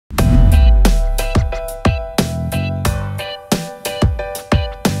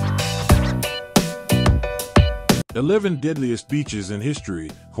11 Deadliest Beaches in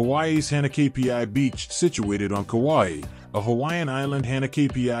History. Hawaii's Hanakapi Beach, situated on Kauai, a Hawaiian island.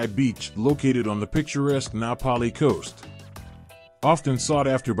 Hanakapi Beach, located on the picturesque Napali coast. Often sought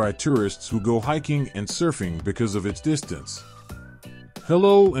after by tourists who go hiking and surfing because of its distance.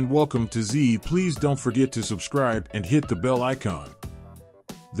 Hello and welcome to Z. Please don't forget to subscribe and hit the bell icon.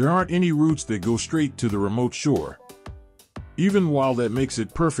 There aren't any routes that go straight to the remote shore. Even while that makes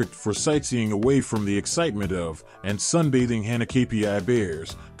it perfect for sightseeing away from the excitement of and sunbathing, Hanakapi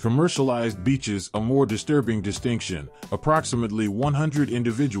bears commercialized beaches a more disturbing distinction. Approximately 100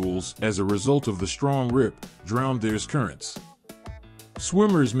 individuals, as a result of the strong rip, drowned. There's currents.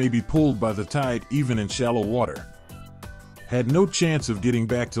 Swimmers may be pulled by the tide even in shallow water. Had no chance of getting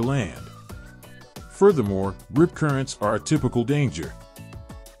back to land. Furthermore, rip currents are a typical danger.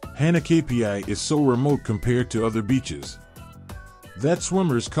 Hanakapi is so remote compared to other beaches that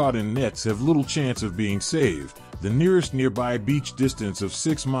swimmers caught in nets have little chance of being saved. The nearest nearby beach distance of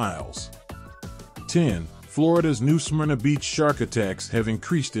 6 miles. 10. Florida's New Smyrna Beach. Shark attacks have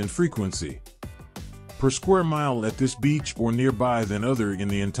increased in frequency per square mile at this beach or nearby than other in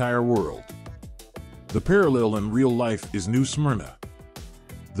the entire world. The parallel in real life is New Smyrna,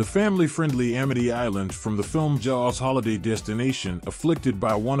 the family-friendly Amity Island from the film Jaws holiday destination, afflicted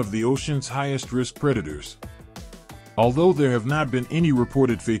by one of the ocean's highest risk predators. Although there have not been any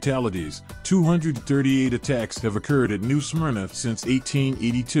reported fatalities, 238 attacks have occurred at New Smyrna since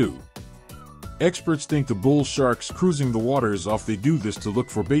 1882. Experts think the bull sharks cruising the waters off. They do this to look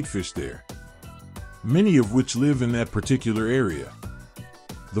for baitfish there, many of which live in that particular area.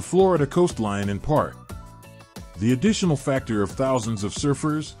 The Florida coastline in part. The additional factor of thousands of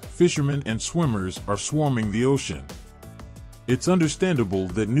surfers, fishermen, and swimmers are swarming the ocean. It's understandable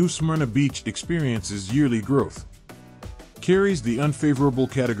that New Smyrna Beach experiences yearly growth. Carries the unfavorable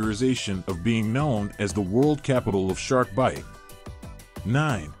categorization of being known as the world capital of shark bite.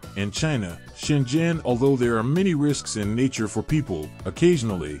 9. In China, Shenzhen. Although there are many risks in nature for people,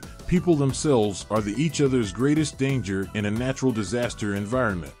 occasionally, people themselves are each other's greatest danger in a natural disaster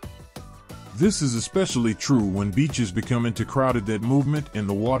environment. This is especially true when beaches become too crowded that movement in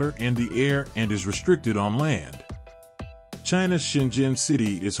the water and the air and is restricted on land. China's Shenzhen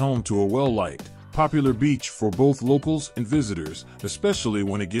city is home to a well-liked, popular beach for both locals and visitors, especially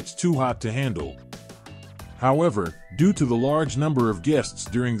when it gets too hot to handle. However, due to the large number of guests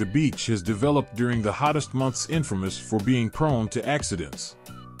during the beach has developed during the hottest months, infamous for being prone to accidents.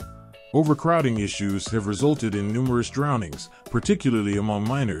 Overcrowding issues have resulted in numerous drownings, particularly among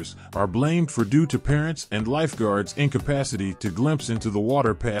minors, are blamed for due to parents and lifeguards' incapacity to glimpse into the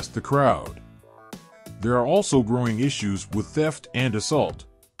water past the crowd. There are also growing issues with theft and assault.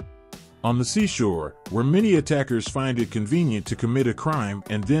 On the seashore, where many attackers find it convenient to commit a crime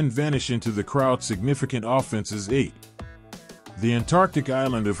and then vanish into the crowd. Significant offenses. 8. The Antarctic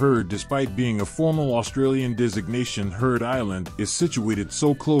island of Heard. Despite being a formal Australian designation, Heard Island is situated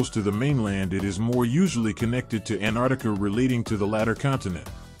so close to the mainland it is more usually connected to Antarctica, relating to the latter continent.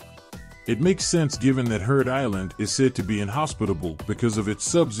 It makes sense given that Heard Island is said to be inhospitable because of its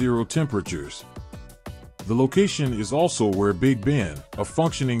sub-zero temperatures. The location is also where Big Ben, a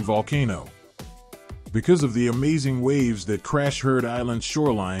functioning volcano, because of the amazing waves that crash Heard Island's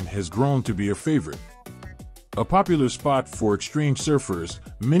shoreline, has grown to be a favorite. A popular spot for extreme surfers,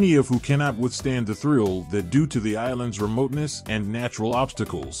 many of who cannot withstand the thrill that due to the island's remoteness and natural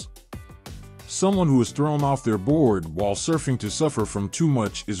obstacles. Someone who is thrown off their board while surfing to suffer from too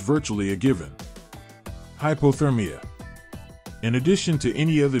much is virtually a given. Hypothermia, in addition to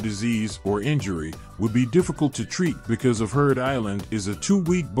any other disease or injury, would be difficult to treat because of Heard Island is a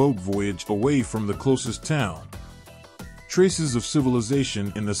 2-week boat voyage away from the closest town. Traces of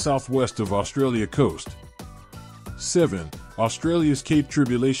civilization in the southwest of Australia coast. 7. Australia's Cape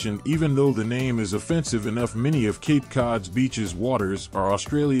Tribulation. Even though the name is offensive enough, many of Cape Cod's beaches' waters are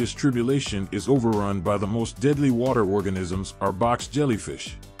Australia's tribulation is overrun by the most deadly water organisms, are box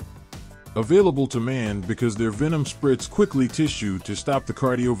jellyfish. Available to man because their venom spreads quickly tissue to stop the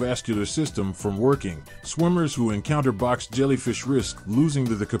cardiovascular system from working. Swimmers who encounter box jellyfish risk losing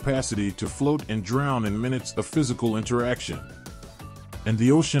the capacity to float and drown in minutes of physical interaction. And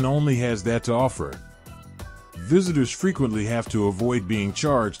the ocean only has that to offer. Visitors frequently have to avoid being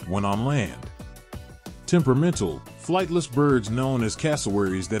charged when on land. Temperamental, flightless birds known as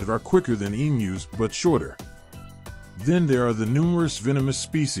cassowaries that are quicker than emus but shorter. Then there are the numerous venomous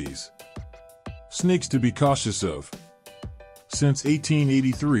species. Snakes to be cautious of. Since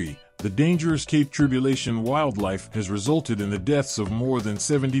 1883, the dangerous Cape Tribulation wildlife has resulted in the deaths of more than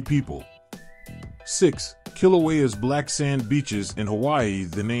 70 people. 6. Kilauea's black sand beaches in Hawaii.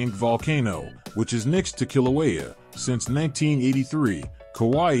 The named volcano, which is next to Kilauea, since 1983,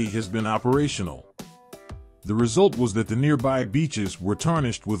 Kauai has been operational. The result was that the nearby beaches were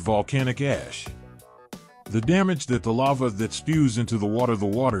tarnished with volcanic ash. The damage that the lava that spews into the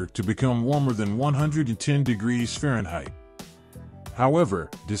water to become warmer than 110 degrees Fahrenheit. However,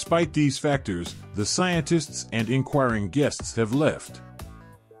 despite these factors, the scientists and inquiring guests have left.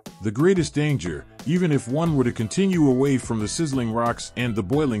 The greatest danger, even if one were to continue away from the sizzling rocks and the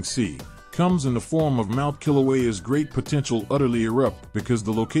boiling sea, comes in the form of Mount Kilauea's great potential utterly erupt because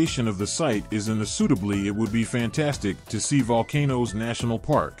the location of the site is in the suitably it would be fantastic to see volcanoes national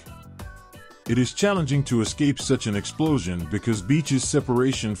park. It is challenging to escape such an explosion because beaches'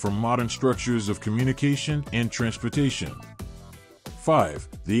 separation from modern structures of communication and transportation. 5.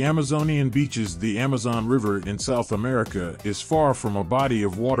 The Amazonian beaches. The Amazon River in South America is far from a body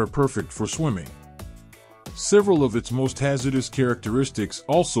of water perfect for swimming. Several of its most hazardous characteristics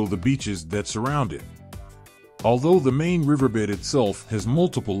also the beaches that surround it. Although the main riverbed itself has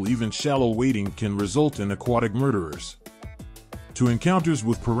multiple even shallow wading can result in aquatic murderers. To encounters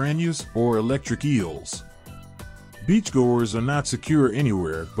with piranhas or electric eels. Beachgoers are not secure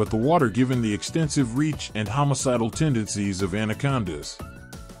anywhere but the water given the extensive reach and homicidal tendencies of anacondas.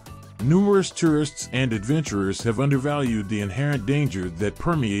 Numerous tourists and adventurers have undervalued the inherent danger that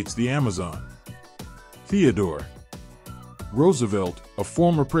permeates the Amazon. Theodore Roosevelt, a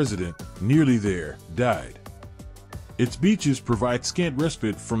former president, nearly there, died. Its beaches provide scant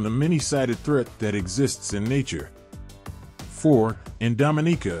respite from the many-sided threat that exists in nature. 4. In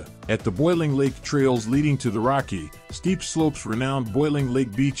Dominica, at the Boiling Lake trails leading to the rocky, steep slopes renowned Boiling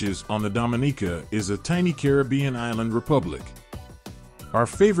Lake beaches on the Dominica is a tiny Caribbean island republic. Are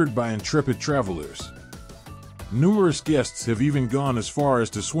favored by intrepid travelers. Numerous guests have even gone as far as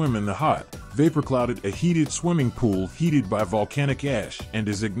to swim in the hot, vapor-clouded, a heated swimming pool heated by volcanic ash and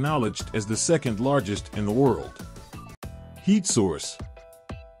is acknowledged as the second largest in the world. Heat source.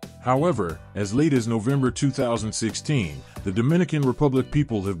 However, as late as November 2016, the Dominican Republic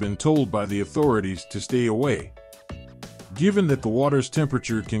people have been told by the authorities to stay away. Given that the water's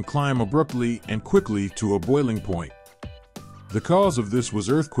temperature can climb abruptly and quickly to a boiling point. The cause of this was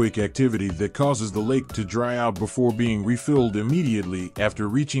earthquake activity that causes the lake to dry out before being refilled immediately after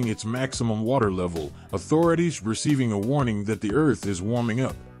reaching its maximum water level, authorities receiving a warning that the earth is warming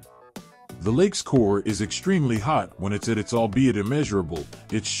up. The lake's core is extremely hot when it's at its albeit immeasurable.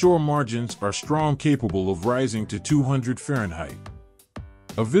 Its shore margins are strong, capable of rising to 200 Fahrenheit.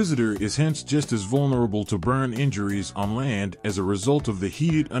 A visitor is hence just as vulnerable to burn injuries on land as a result of the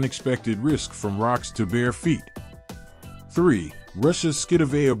heated unexpected risk from rocks to bare feet. 3. Russia's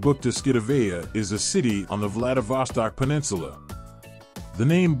Skidovaya Bukhta. Skidovaya is a city on the Vladivostok Peninsula. The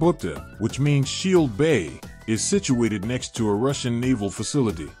name Bukhta, which means Shield Bay, is situated next to a Russian naval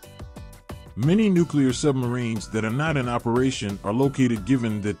facility. Many nuclear submarines that are not in operation are located.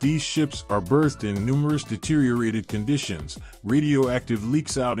 Given that these ships are berthed in numerous deteriorated conditions, radioactive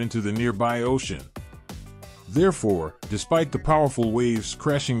leaks out into the nearby ocean. Therefore, despite the powerful waves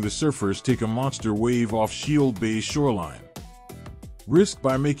crashing, the surfers take a monster wave off Shield Bay's shoreline. Risked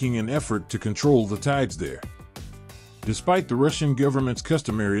by making an effort to control the tides there. Despite the Russian government's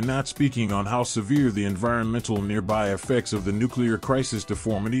customary not speaking on how severe the environmental nearby effects of the nuclear crisis,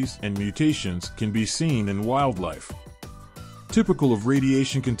 deformities and mutations can be seen in wildlife. Typical of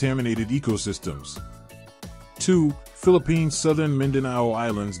radiation-contaminated ecosystems. 2. Philippines. Southern Mindanao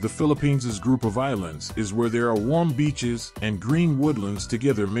Islands. The Philippines' group of islands is where there are warm beaches and green woodlands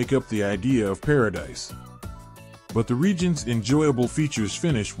together make up the idea of paradise. But the region's enjoyable features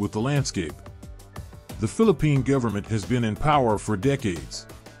finish with the landscape. The Philippine government has been in power for decades.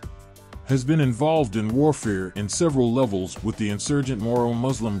 Has been involved in warfare in several levels with the insurgent Moro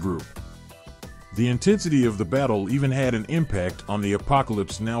Muslim group. The intensity of the battle even had an impact on the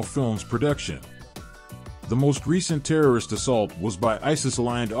Apocalypse Now film's production. The most recent terrorist assault was by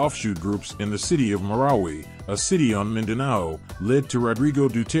ISIS-aligned offshoot groups in the city of Marawi, a city on Mindanao, led to Rodrigo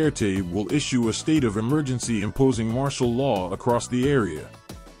Duterte will issue a state of emergency imposing martial law across the area.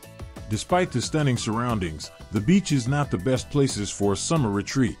 Despite the stunning surroundings, the beach is not the best places for a summer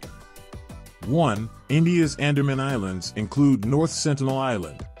retreat. 1. India's Andaman Islands include North Sentinel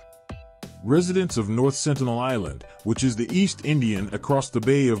Island. Residents of North Sentinel Island, which is the East Indian across the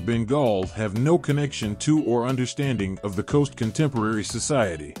Bay of Bengal, have no connection to or understanding of the coast. Contemporary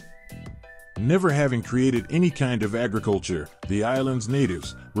society. Never having created any kind of agriculture, the island's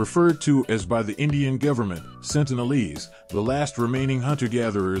natives, referred to as by the Indian government, Sentinelese, the last remaining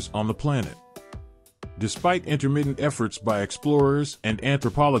hunter-gatherers on the planet. Despite intermittent efforts by explorers and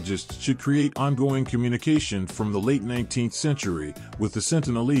anthropologists to create ongoing communication from the late 19th century with the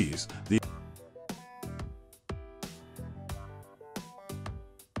Sentinelese, the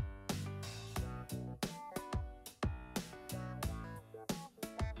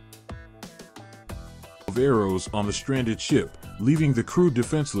of arrows on the stranded ship, leaving the crew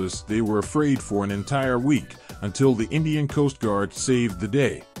defenseless. They were afraid for an entire week, until the Indian Coast Guard saved the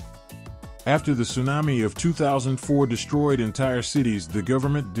day. After the tsunami of 2004 destroyed entire cities, the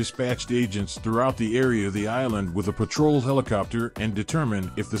government dispatched agents throughout the area of the island with a patrol helicopter and determined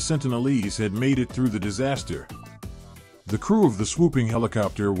if the Sentinelese had made it through the disaster. The crew of the swooping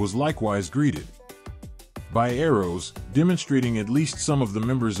helicopter was likewise greeted by arrows, demonstrating at least some of the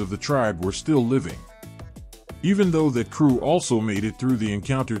members of the tribe were still living. Even though that crew also made it through the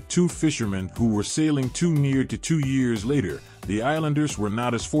encounter, two fishermen who were sailing too near to 2 years later, the islanders were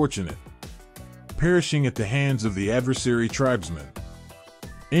not as fortunate, perishing at the hands of the adversary tribesmen.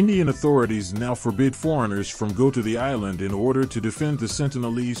 Indian authorities now forbid foreigners from go to the island in order to defend the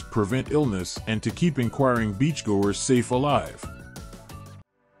Sentinelese, prevent illness, and to keep inquiring beachgoers safe alive.